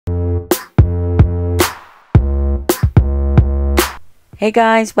Hey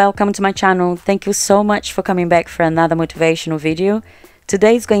guys, welcome to my channel. Thank you so much for coming back for another motivational video.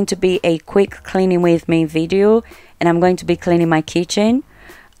 Today is going to be a quick cleaning with me video, and I'm going to be cleaning my kitchen.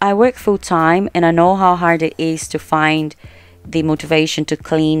 I work full-time and I know how hard it is to find the motivation to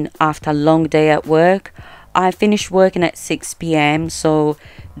clean after a long day at work. I finish working at 6 p.m. so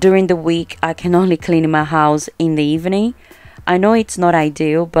during the week I can only clean my house in the evening. I know it's not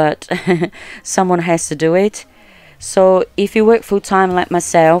ideal, but someone has to do it. So if you work full-time like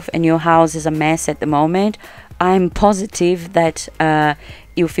myself and your house is a mess at the moment, I'm positive that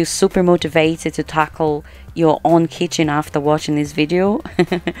you feel super motivated to tackle your own kitchen after watching this video.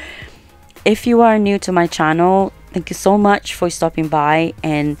 If you are new to my channel, thank you so much for stopping by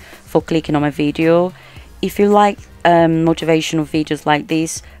and for clicking on my video. If you like motivational videos like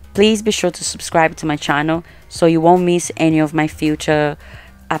this, please be sure to subscribe to my channel so you won't miss any of my future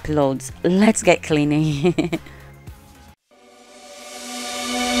uploads. Let's get cleaning.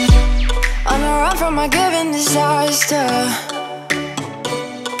 On the run from my given disaster,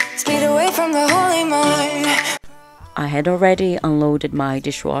 speed away from the holy mind. I had already unloaded my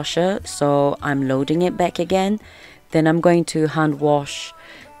dishwasher, so I'm loading it back again. Then I'm going to hand wash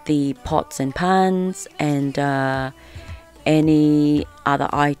the pots and pans and any other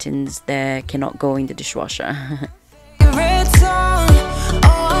items that cannot go in the dishwasher.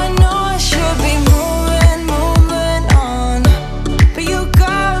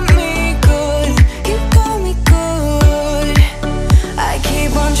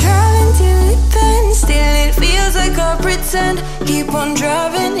 Keep on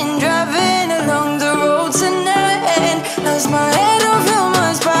driving and driving along the road tonight. Lost my head over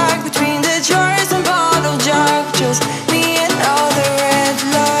my back between the jars and bottle jack. Just me and all the red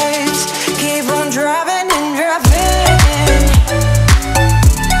lights. Keep on driving and driving.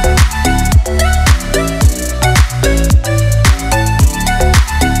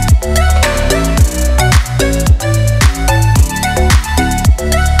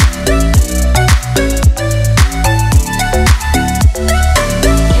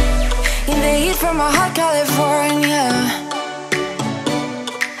 From a hot California,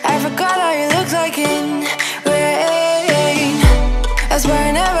 I forgot how you look like in rain. That's why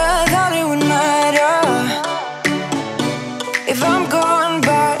I never thought it would matter if I'm gone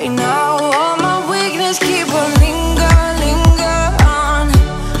by now. All my weakness keep on linger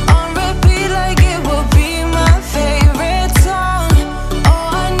on repeat like it will be my favorite song. Oh,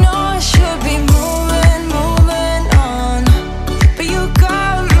 I know I should be moving on, but you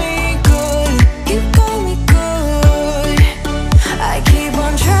got me good. You got me good. I keep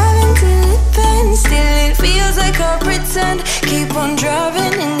on driving till it bends, still it feels like I pretend. Keep on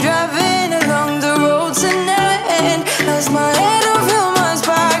driving and driving along the road tonight. Lost my head over my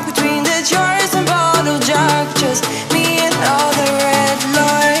back between the jars and bottle jack. Just me and all the red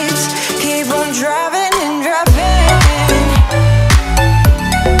lights. Keep on driving and driving.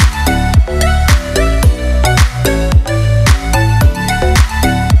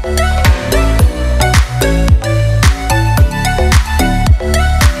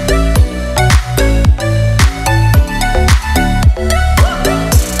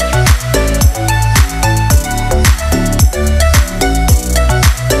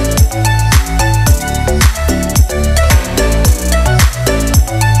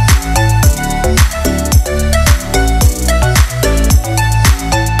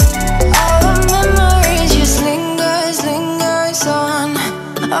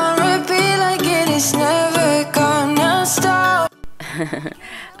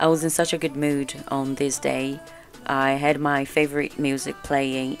 I was in such a good mood on this day. I had my favorite music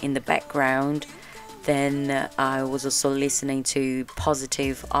playing in the background. Then I was also listening to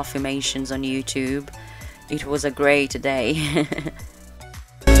positive affirmations on YouTube. It was a great day.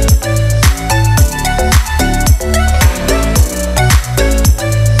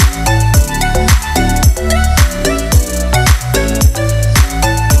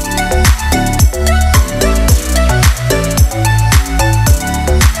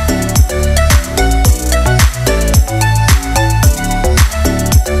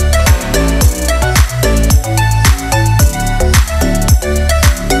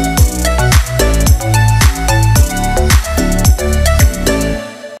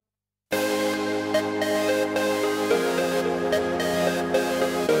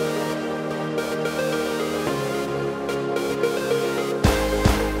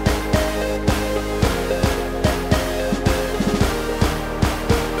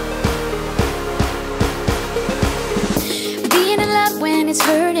 it's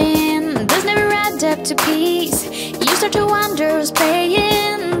hurting, does never add up to peace. You start to wonder who's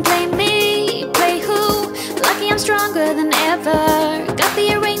playing, play me, play who. Lucky I'm stronger than ever.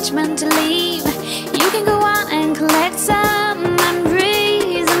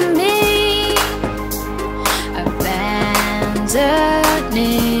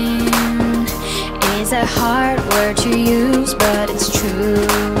 is a hard word to use, but it's true.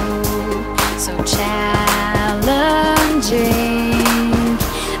 So challenging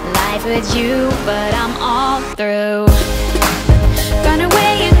life with you, but I'm all through. Gone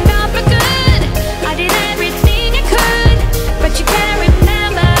away and gone for good. I did everything I could, but you can't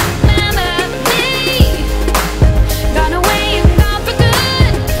remember me. Gone away and gone for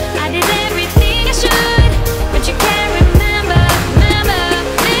good. I did everything I should, but you can't remember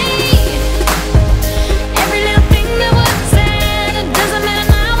me. Every little thing that was said, it doesn't matter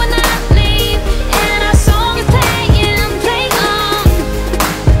now when I leave, and our song is playing on.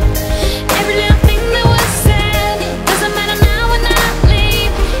 Every little thing that was said, it doesn't matter now when I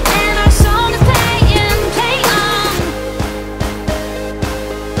leave, and our song is playing on.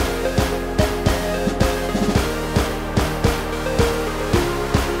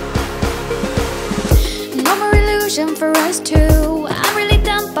 No more illusion for us two. I'm really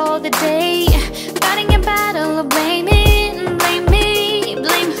done for the day. Fighting a battle of blaming, blame me,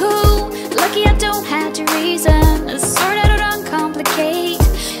 blame who? Lucky I don't have to reason, sort out or uncomplicate.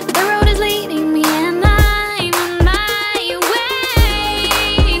 The road is leading me and I'm on my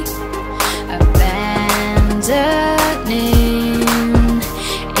way. Abandoning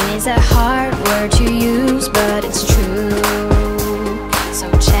is a hard word to use, but it's true. So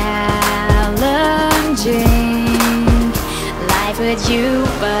challenging life with you,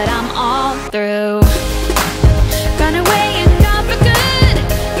 but I'm all through. Gone away and gone for good.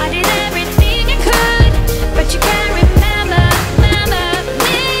 I did everything I could, but you can't remember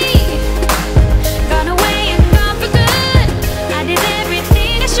me. Gone away and gone for good. I did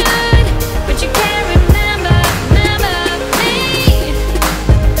everything I should, but you can't remember me.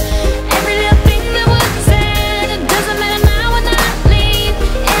 Every little thing that was said, it doesn't matter now when I leave,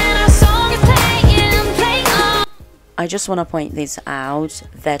 and our song is playing on. I just want to point this out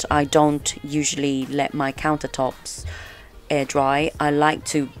that I don't usually let my countertops air dry. I like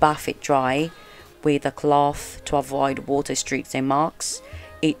to buff it dry with a cloth to avoid water streaks and marks.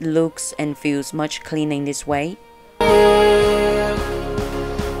 It looks and feels much cleaner in this way. Remember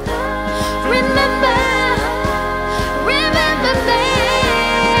me.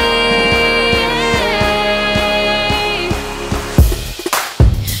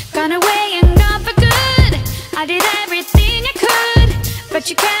 Gone away and gone for good. I did everything I could, but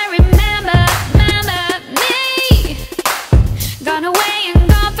you can't remember me. Gone away and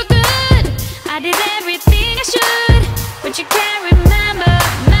gone for good. I did everything I should, but you can't remember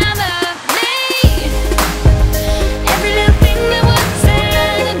me. Every little thing that was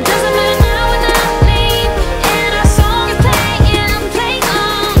said, it doesn't matter now when I leave, and our song is playing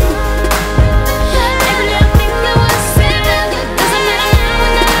on. Every little thing that was said, it doesn't matter now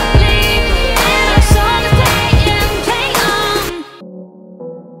when I leave, and our song is playing on.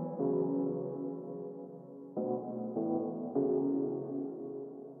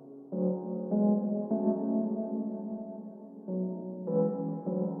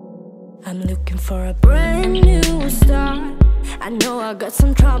 I'm looking for a brand new start. I know I got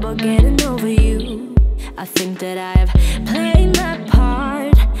some trouble getting over you. I think that I've played my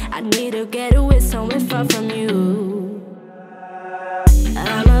part. I need to get away somewhere far from you.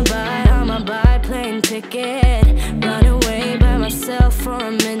 I'ma buy plane ticket, run away by myself for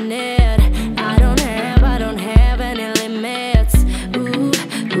a minute. I don't have any limits. Ooh,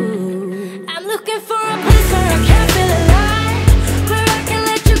 ooh. I'm looking for a place where I can feel alive, where I can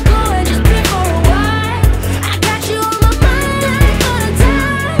let you go and just be for a while. I got you on my mind all the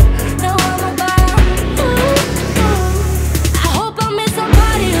time. Now I'm about, ooh, ooh. I hope I meet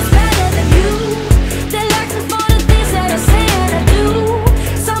somebody who's better than you, that likes me for the things that I say and I do.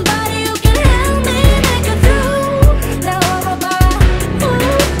 Somebody who can help me make it through. Now I'm about,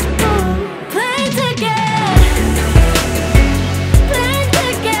 ooh, ooh. Plane ticket, plane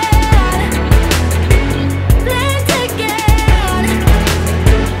ticket, plane ticket.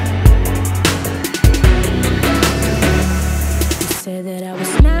 You said that I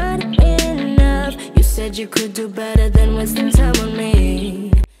was not enough. You said you could do better than wasting time on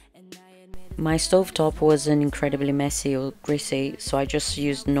me. My stovetop wasn't incredibly messy or greasy, so I just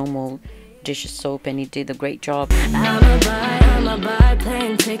used normal dish soap and it did a great job. I'ma buy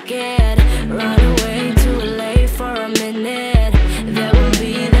plane ticket, run away to LA for a minute. There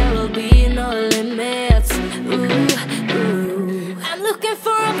will be no limits. Ooh, ooh. I'm looking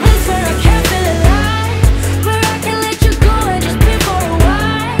for a place where I can feel alive, where I can let you go and just be for a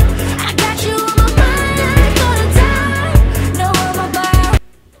while. I got you on my mind all the time. Now I'm about.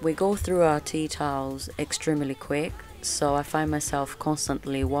 We go through our tea towels extremely quick, so I find myself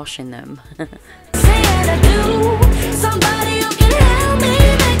constantly washing them. Say and I do. Somebody who can help me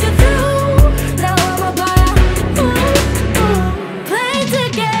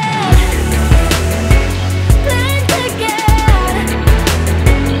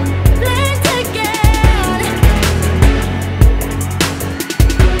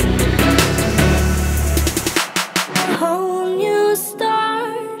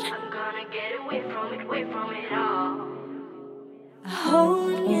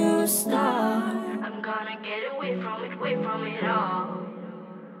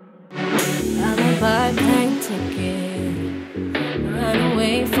ticket. Run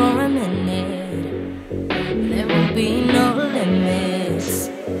away for a minute. There will be no limits.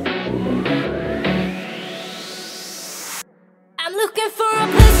 I'm looking for a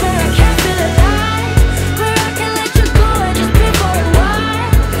place where I can feel alive, where I can let you go and just be for a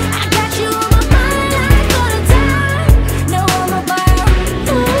while. I got you on my mind like all the time. Know I'm about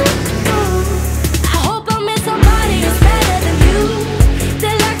I hope I miss somebody who's better than you,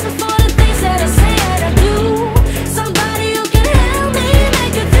 that likes me for the things that I say and I do. Somebody who can help me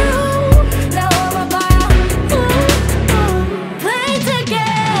make it through. Now I'm about play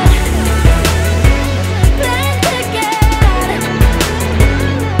ticket, play ticket,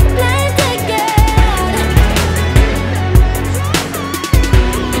 play ticket.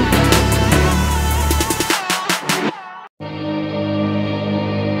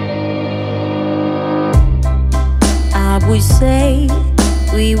 I would say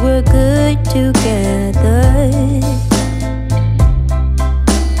we were good together.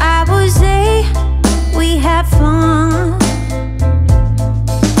 I would say we had fun,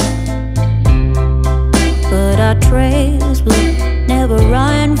 but our trails will never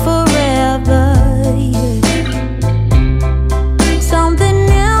run forever. Yeah. Something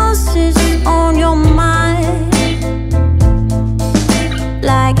else is on your mind,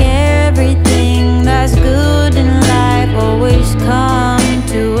 like everything that's good in life always come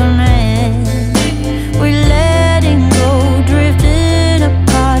to an end. We're letting go, drifting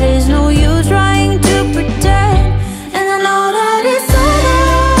apart. There's no use trying to pretend. And I know that it's over.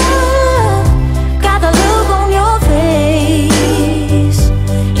 Got the look on your face.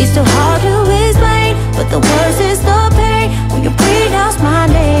 It's too hard to explain, but the worst is the pain when you pronounce my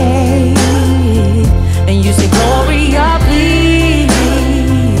name and you say, Gloria, please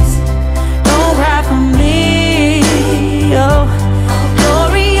don't cry for me. Oh,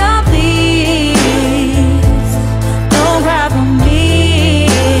 Gloria, please don't cry for me.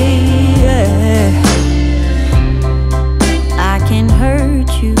 Yeah. I can hurt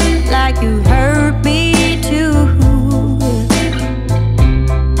you like you hurt me too.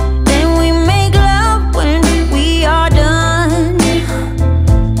 Then we make love when we are done.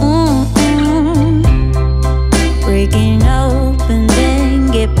 Breaking up and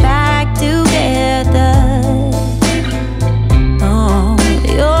then get back together. Oh,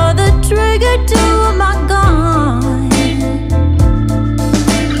 you're the trigger to my gun.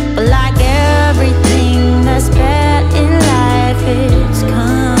 But like everything that's bad in life, it's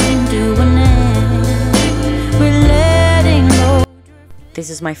come to an end. We're letting go. This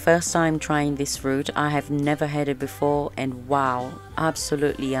is my first time trying this fruit. I have never had it before, and wow,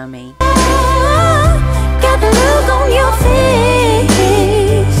 absolutely yummy. Got the look on your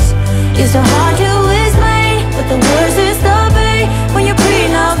face. It's so hard to explain, but the worst is the pain when you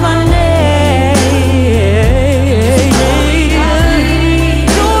pronounce my name.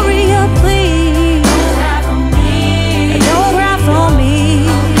 Gloria, please don't cry for me. Don't cry for me.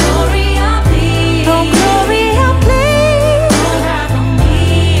 Gloria, please. Oh, Gloria, please don't cry for me.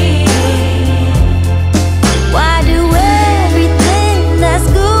 Why do everything that's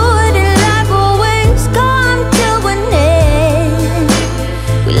good in life always come to an end?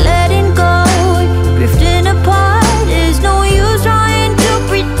 We're letting go, drifting apart. There's no use trying to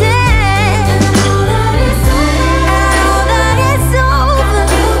pretend. And I know that it's over.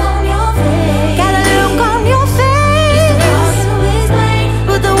 Got a look on your face.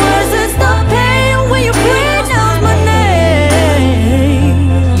 But the worst is the pain when you pronounce my name.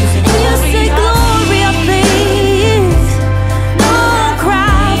 And you say, Gloria, please don't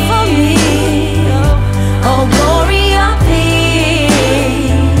cry for me. Oh, Gloria, please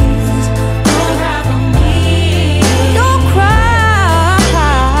don't cry for me. Don't cry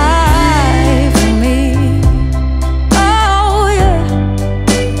for me. Oh, yeah.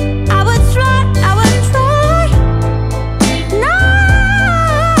 I would try not,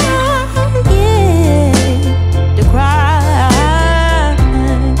 yeah, to cry.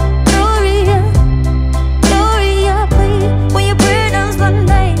 Gloria, Gloria, please, when you pronounce my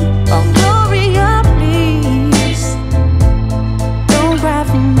name. Oh, Gloria, please don't cry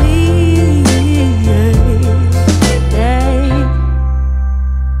for me.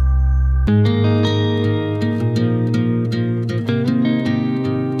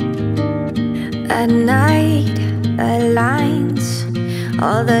 At night, aligns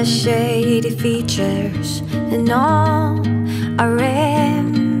all the shady features and all our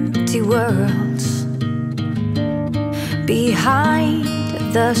empty worlds. Behind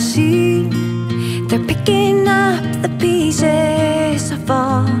the scene, they're picking up the pieces of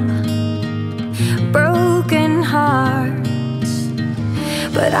all broken hearts.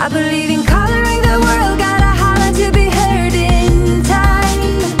 But I believe in coloring the world, gotta hide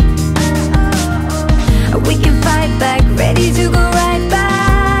back, ready to go right by.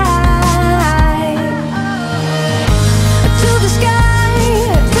 To the sky,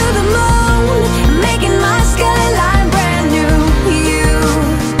 to the moon, making my skyline brand new. You,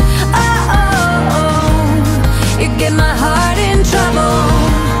 oh, oh, oh, you get my heart in trouble.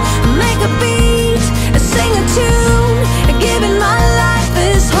 Make a beat, sing a tune, giving my life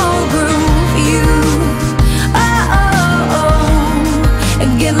this whole groove. You, oh, oh, oh,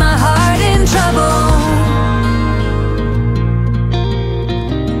 get my heart in trouble.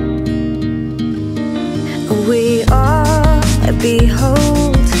 We all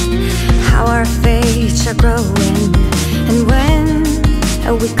behold how our fates are growing, and when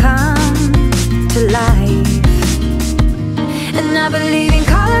we come to life. And I believe in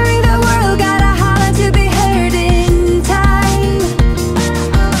coloring the world, gotta holler to be heard in time.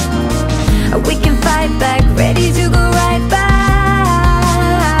 We can fight back, ready to go right by.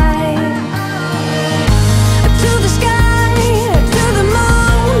 To the sky, to the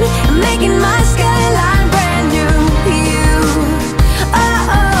moon, making my skyline brand new. You, oh,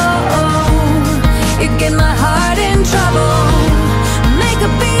 oh, oh, you get my heart in trouble. Make a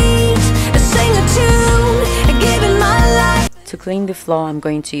beat, sing a tune, giving my life. To clean the floor, I'm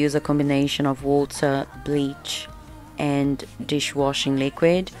going to use a combination of water, bleach and dishwashing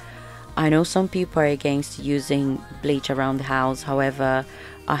liquid. I know some people are against using bleach around the house, however,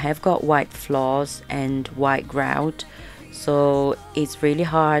 I have got white floors and white grout, so it's really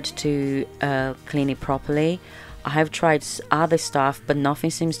hard to clean it properly. I have tried other stuff, but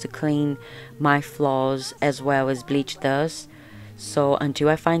nothing seems to clean my floors as well as bleach does. So until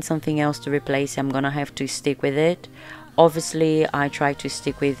I find something else to replace it, I'm gonna have to stick with it. Obviously, I try to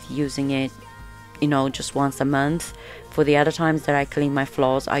stick with using it, you know, just once a month. For the other times that I clean my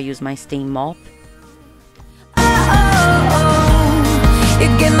floors, I use my steam mop. Oh, oh, oh, you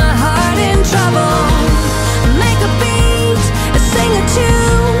get my heart in trouble. Make a beat, sing a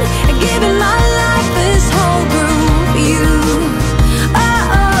tune, giving my life this whole groove. You, oh,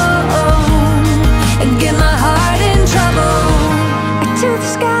 oh, oh, get my heart in trouble. To the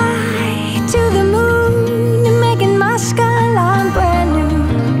sky, to the moon, making my skyline brand new.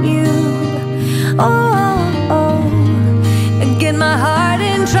 You, oh, oh, get my heart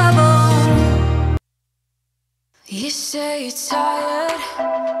in trouble. You say you're tired,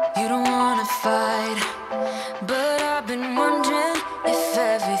 you don't wanna fight, but I've been wondering if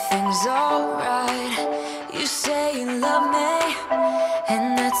everything's alright. You say you love me,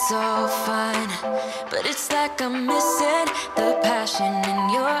 and that's all fine, but it's like I'm missing the passion in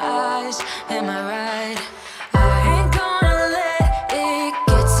your eyes. Am I right? I ain't gonna let it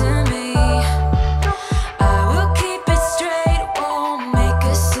get to me. I will keep it straight, won't make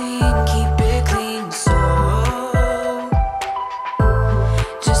a scene, keep it clean. So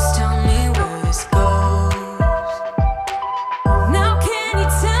just tell me where this goes. Now can you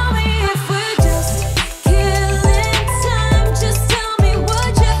tell me if we're just killing time? Just tell me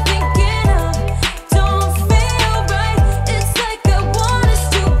what you're thinking of. Don't feel right, it's like I want us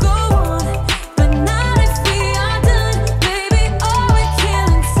to go on, but not if we are done. Baby, oh, we're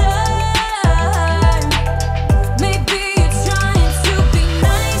killing time. Maybe you're trying to be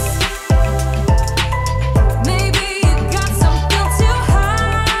nice, maybe you got something to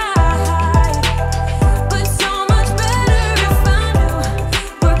hide, but so much better if I knew.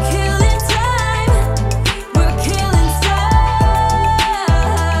 We're killing time, we're killing time.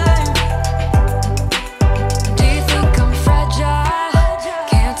 Do you think I'm fragile?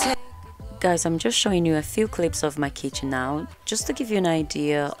 Can't take. Guys, I'm just showing you a few clips of my kitchen now, just to give you an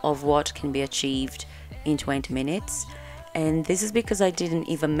idea of what can be achieved in 20 minutes. And this is because I didn't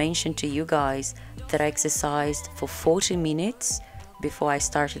even mention to you guys that I exercised for 40 minutes before I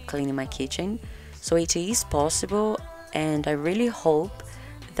started cleaning my kitchen. So it is possible, and I really hope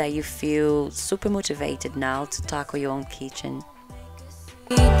that you feel super motivated now to tackle your own kitchen.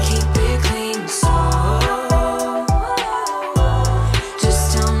 Keep it clean, so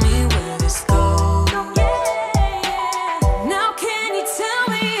just tell me where this goes. Now can you tell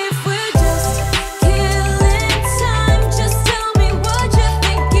me if we're just killing time? Just tell me what you're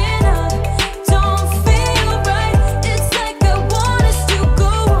thinking of. Don't feel right, it's like I want us to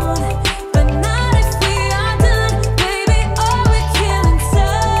go on, but not if we are done. Baby, oh, we're killing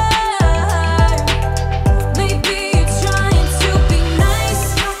time. Maybe you're trying to be nice,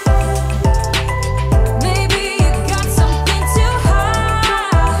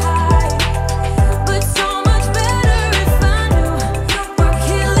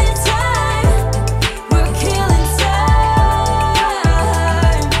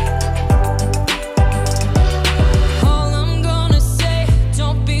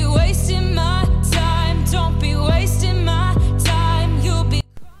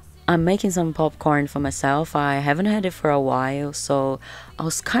 I'm making some popcorn for myself. I haven't had it for a while, so I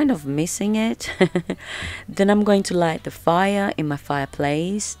was kind of missing it. Then I'm going to light the fire in my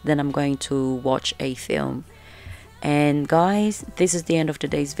fireplace. Then I'm going to watch a film. And guys, this is the end of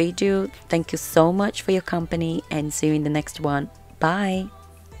today's video. Thank you so much for your company and see you in the next one. Bye.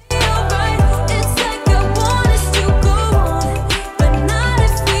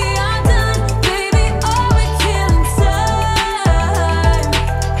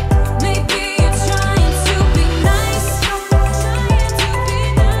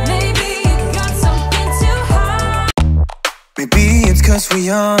 Maybe it's 'cause we're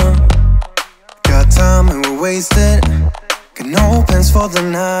young, got time and we're wasted, got no plans for the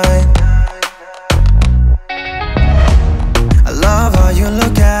night.